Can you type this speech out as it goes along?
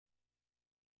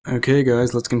Okay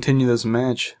guys, let's continue this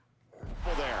match.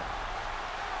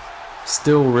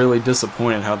 Still really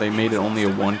disappointed how they made it only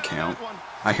a 1 count.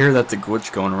 I hear that's a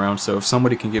glitch going around, so if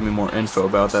somebody can give me more info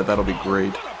about that, that'll be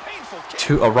great.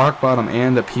 A rock bottom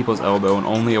and a people's elbow and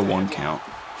only a 1 count.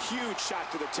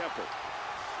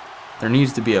 There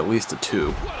needs to be at least a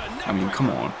 2. I mean,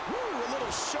 come on.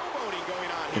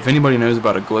 If anybody knows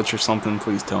about a glitch or something,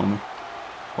 please tell me.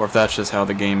 Or if that's just how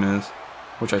the game is,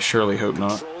 which I surely hope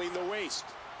not.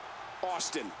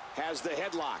 Austin has the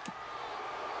headlock.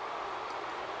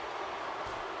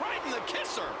 Right in the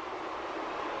kisser.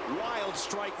 Wild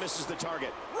strike misses the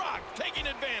target. Rock taking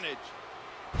advantage.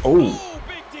 Oh,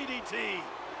 big DDT.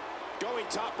 Going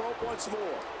top rope once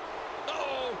more.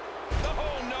 Oh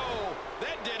no.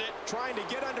 That did it. Trying to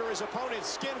get under his opponent's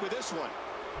skin with this one.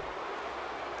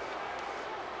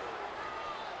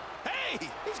 Hey,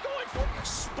 he's going for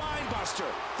spine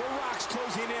buster. The Rock's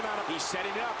closing in on him. He's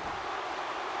setting it up.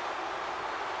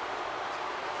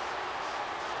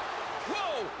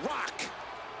 Whoa, Rock.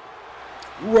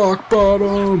 rock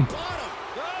bottom.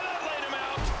 That laid him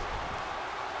out.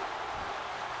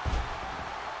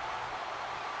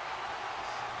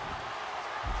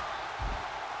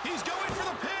 He's going for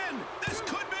the pin. This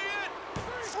could be it.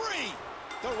 3.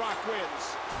 The Rock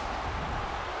wins.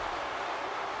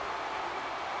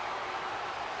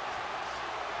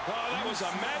 Oh, that was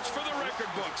a match for the record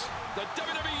books. The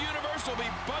WWE Universe will be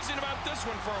buzzing about this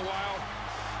one for a while.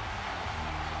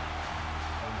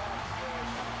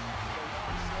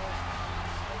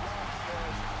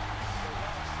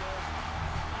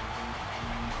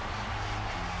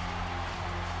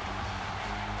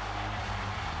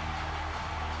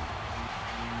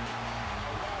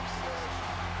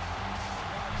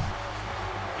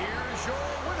 Here's your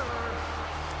winner,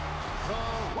 The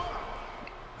Rock.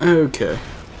 Okay.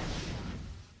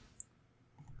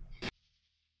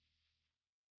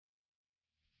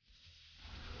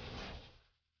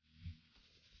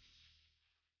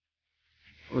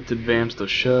 Let's advance the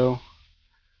show.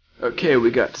 Okay,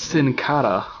 we got Sin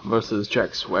Cara versus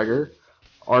Jack Swagger.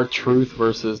 R-Truth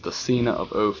versus the Cena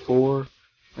of 04.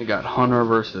 We got Hunter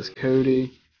versus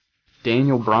Cody.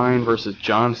 Daniel Bryan versus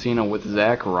John Cena with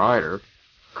Zack Ryder.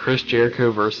 Chris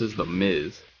Jericho versus The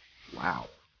Miz. Wow.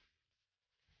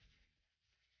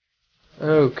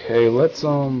 Okay, let's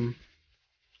we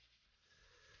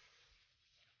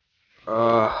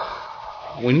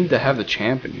need to have the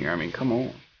champ in here. I mean, come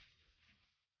on.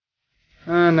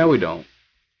 No, we don't.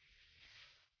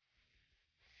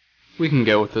 We can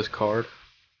go with this card.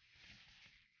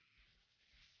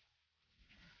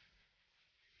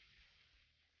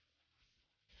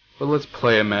 But let's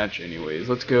play a match anyways.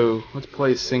 Let's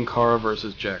play Sin Cara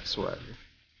versus Jack Swagger.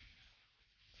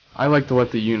 I like to let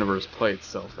the universe play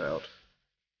itself out.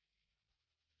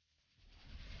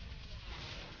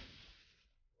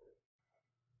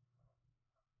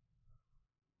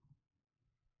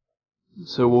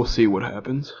 So we'll see what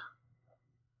happens.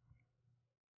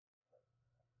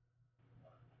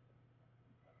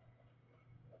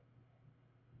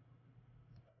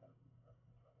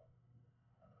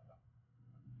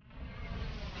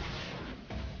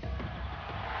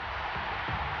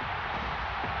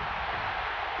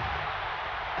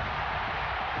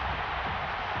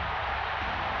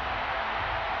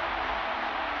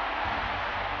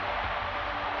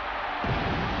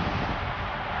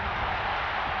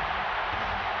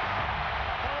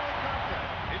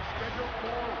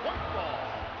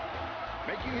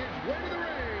 Making his way to the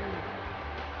ring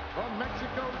from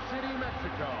Mexico City,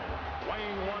 Mexico,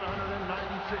 weighing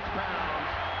 196 pounds,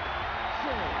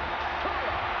 Sin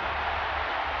Cara.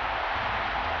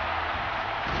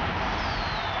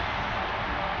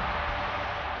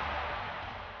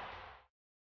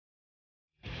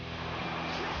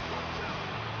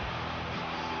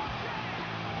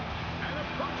 And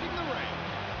approaching the ring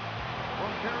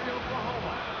from Perry,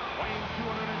 Oklahoma, weighing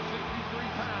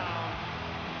 263 pounds,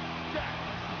 Jack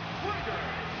Swagger.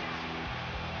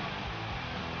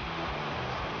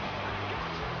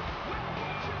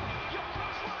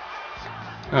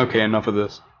 Okay, enough of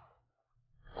this.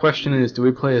 Question is, do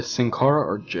we play as Sin Cara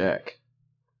or Jack?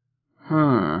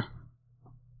 Who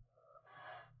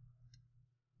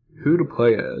to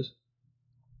play as?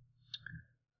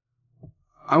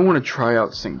 I want to try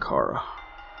out Sin Cara.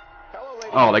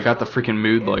 Oh, they got the freaking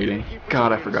mood lighting.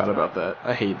 God, I forgot about that.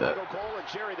 I hate that.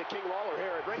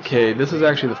 Okay, this is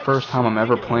actually the first time I'm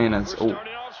ever playing as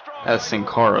Sin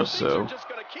Cara, so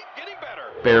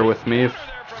bear with me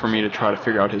for me to try to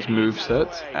figure out his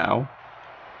movesets. Ow.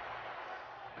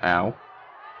 Ow.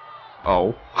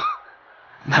 Oh.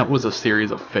 That was a series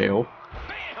of fail.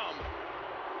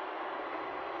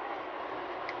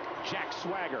 Jack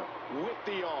Swagger with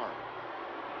the arm.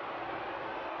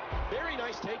 Very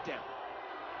nice takedown.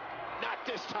 Not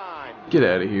this time. Get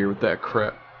out of here with that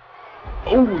crap.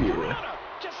 Oh, yeah.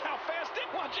 Just how fast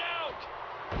it. Watch out.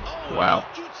 Oh, Wow.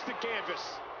 He eats the canvas.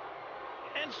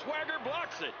 And Swagger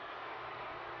blocks it.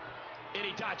 And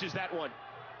he dodges that one.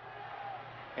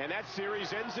 And that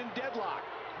series ends in deadlock.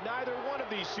 Neither one of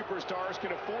these superstars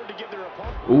can afford to give their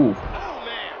opponent. Ooh. Oh,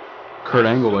 man. Kurt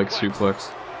Angle like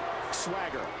suplex.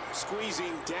 Swagger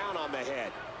squeezing down on the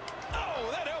head. Oh,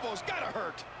 that elbow's gotta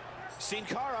hurt. Sin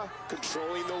Cara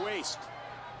controlling the waist.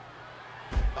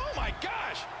 Oh my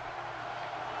gosh.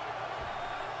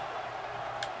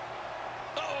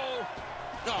 Uh-oh.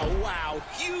 Oh, wow.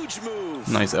 Huge move.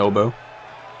 Nice elbow.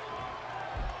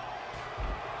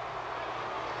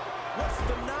 With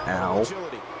phenomenal Ow.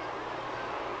 agility.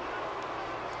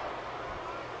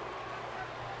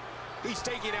 He's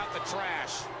taking out the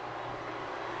trash.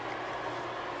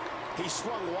 He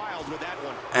swung wild with that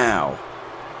one. Ow.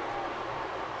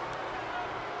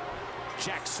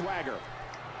 Jack Swagger.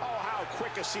 Oh, how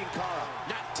quick is Sin Cara.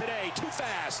 Not today. Too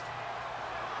fast.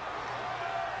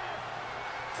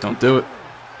 Don't do it.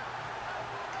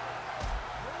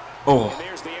 Oh. And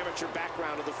there's the amateur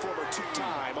background of the former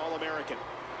two-time All-American.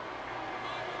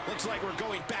 Looks like we're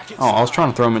going back inside. Oh, I was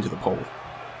trying to throw him into the pole.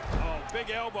 Oh,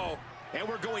 big elbow. And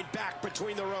we're going back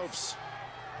between the ropes.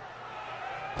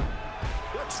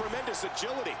 What tremendous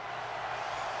agility.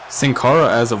 Sin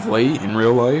Cara, as of late in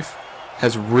real life,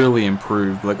 has really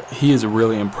improved. Like, he is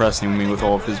really impressing me with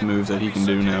all of his moves that he can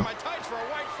do now. My tights for a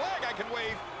white flag I can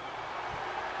wave.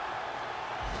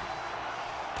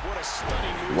 What a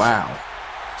stunning move. Wow.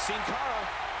 Sin Cara.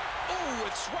 Oh,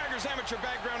 with Swagger's amateur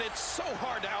background, it's so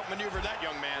hard to outmaneuver that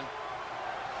young man.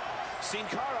 Sin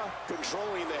Cara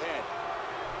controlling the head.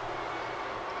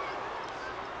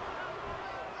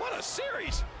 What a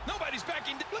series. Nobody's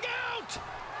backing. Look out.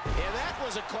 And that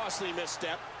was a costly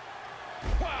misstep.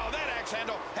 Wow, that axe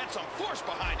handle had some force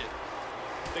behind it.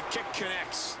 The kick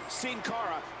connects. Sin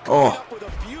Cara Oh. coming up with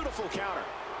a beautiful counter.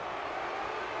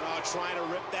 Oh, trying to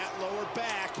rip that lower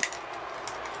back.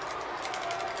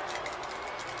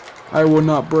 I will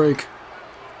not break.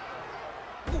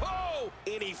 Whoa.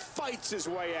 And he fights his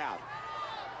way out.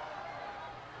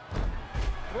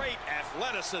 Great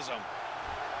athleticism.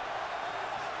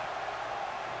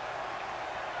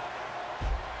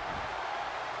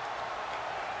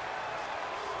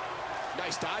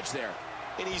 Nice dodge there.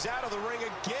 And he's out of the ring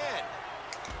again.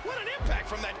 What an impact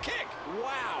from that kick.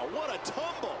 Wow, what a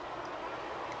tumble.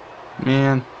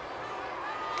 Man.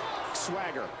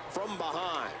 Swagger from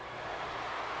behind.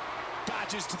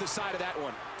 Dodges to the side of that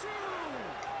one.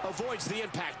 Avoids the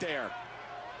impact there.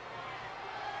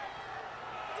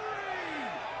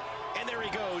 And there he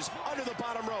goes, under the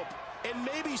bottom rope. And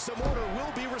maybe some order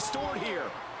will be restored here.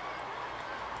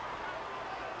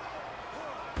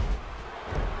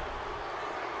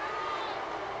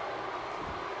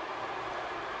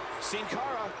 Sin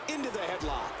Cara into the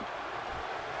headlock.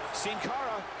 Sin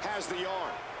Cara has the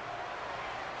arm.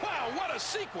 Wow, what a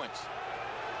sequence.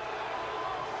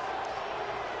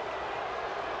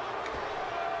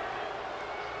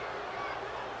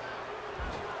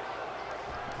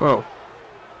 Whoa.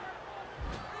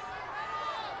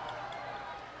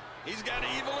 He's got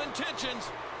evil intentions.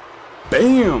 Bam.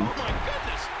 Oh my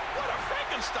goodness, what a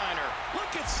Frankensteiner.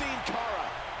 Look at Sin Cara.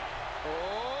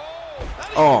 Oh,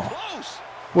 not even Oh. close.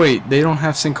 Wait, they don't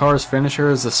have Sin Cara's finisher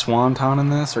as a swanton in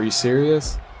this? Are you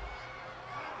serious?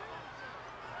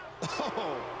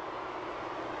 Oh.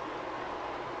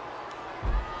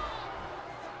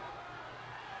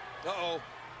 Uh-oh,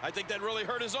 I think that really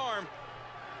hurt his arm.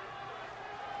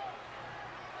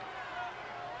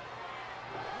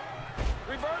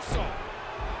 Reversal.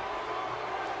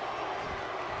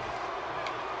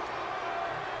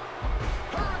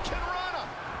 Hurricane Rana.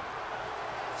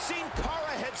 Sin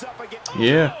Cara heads up again. Oh,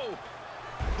 Yeah. Oh,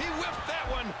 he whipped that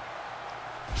one.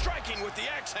 Striking with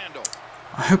the axe handle.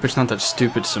 I hope it's not that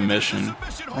stupid submission.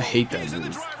 I hate that He's in the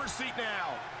move. driver's seat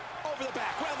now. Over the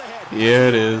back, round the head. Yeah,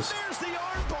 it is. There's the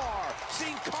arm bar.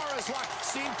 Sin Cara's locked.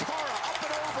 Sin Cara up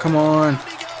and over. Come on. Down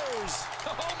he goes.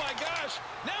 Oh my gosh,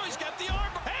 now he's got the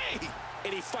arm. Hey!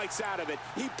 And he fights out of it.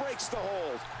 He breaks the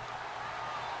hold.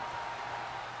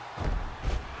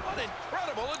 What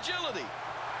incredible agility.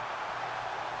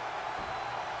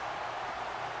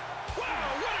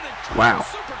 Wow, what an incredible Wow.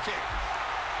 super kick.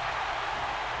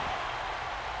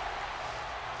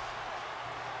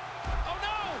 Oh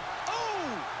no!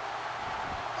 Oh!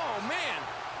 Oh man,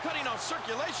 cutting off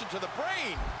circulation to the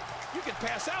brain. You can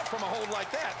pass out from a hold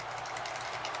like that.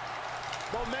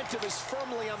 Momentum is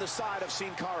firmly on the side of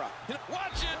Sin Cara.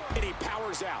 Watch it! And he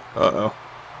powers out. Uh-oh.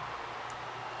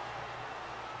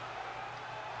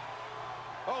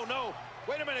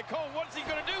 Wait a minute, Cole, what's he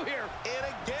going to do here? And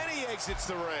again, he exits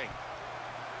the ring.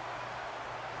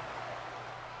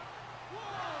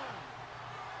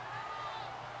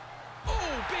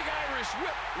 Oh, big Irish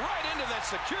whip right into that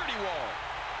security wall.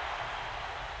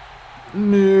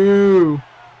 No.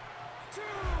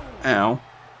 Ow.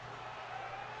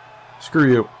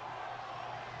 Screw you.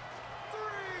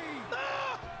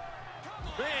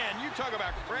 Man, you talk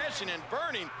about crashing and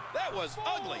burning. That was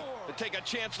ugly. To take a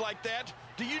chance like that,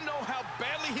 do you know how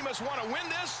badly he must want to win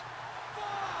this?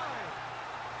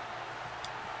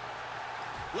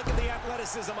 Look at the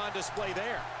athleticism on display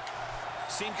there.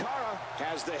 Sin Cara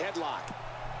has the headlock.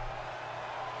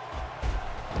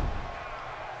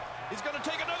 He's going to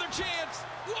take another chance.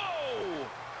 Whoa!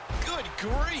 Good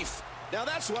grief. Now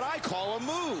that's what I call a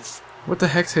move. What the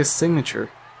heck's his signature?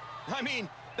 I mean,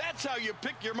 that's how you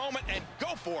pick your moment and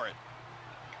go for it.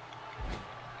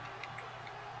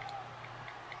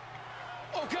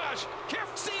 Oh, gosh.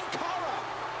 Sin Cara.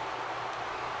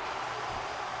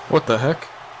 What the heck?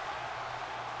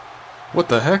 What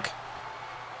the heck?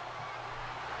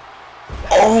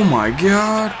 Oh my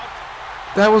god!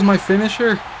 That was my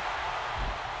finisher?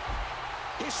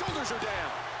 His shoulders are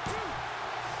down.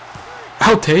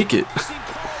 I'll take it. Sin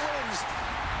Cara wins.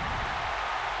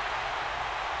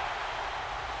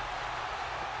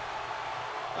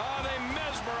 Oh, they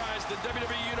mesmerized the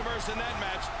WWE Universe in that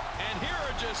match. And here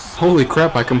are just... Holy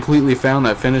crap, I completely found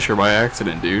that finisher by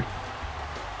accident, dude.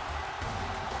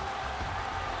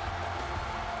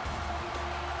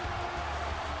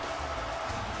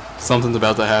 Something's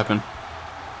about to happen.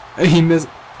 He missed.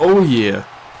 Oh yeah.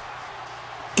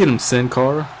 Get him, Sin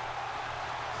Cara.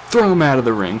 Throw him out of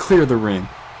the ring. Clear the ring.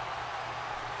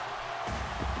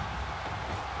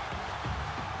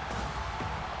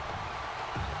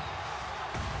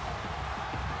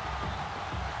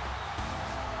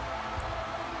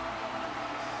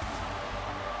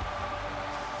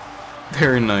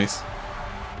 Very nice.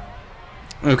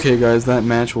 Okay guys, that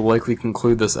match will likely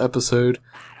conclude this episode.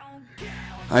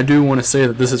 I do want to say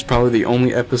that this is probably the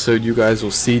only episode you guys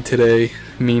will see today,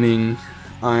 meaning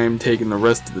I'm taking the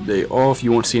rest of the day off.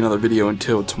 You won't see another video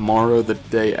until tomorrow, the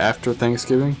day after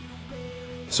Thanksgiving.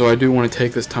 So I do want to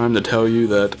take this time to tell you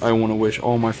that I want to wish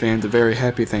all my fans a very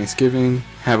happy Thanksgiving,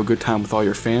 have a good time with all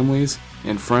your families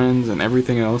and friends and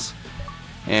everything else,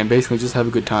 and basically just have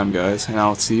a good time guys, and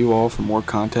I'll see you all for more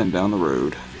content down the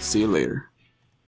road. See you later.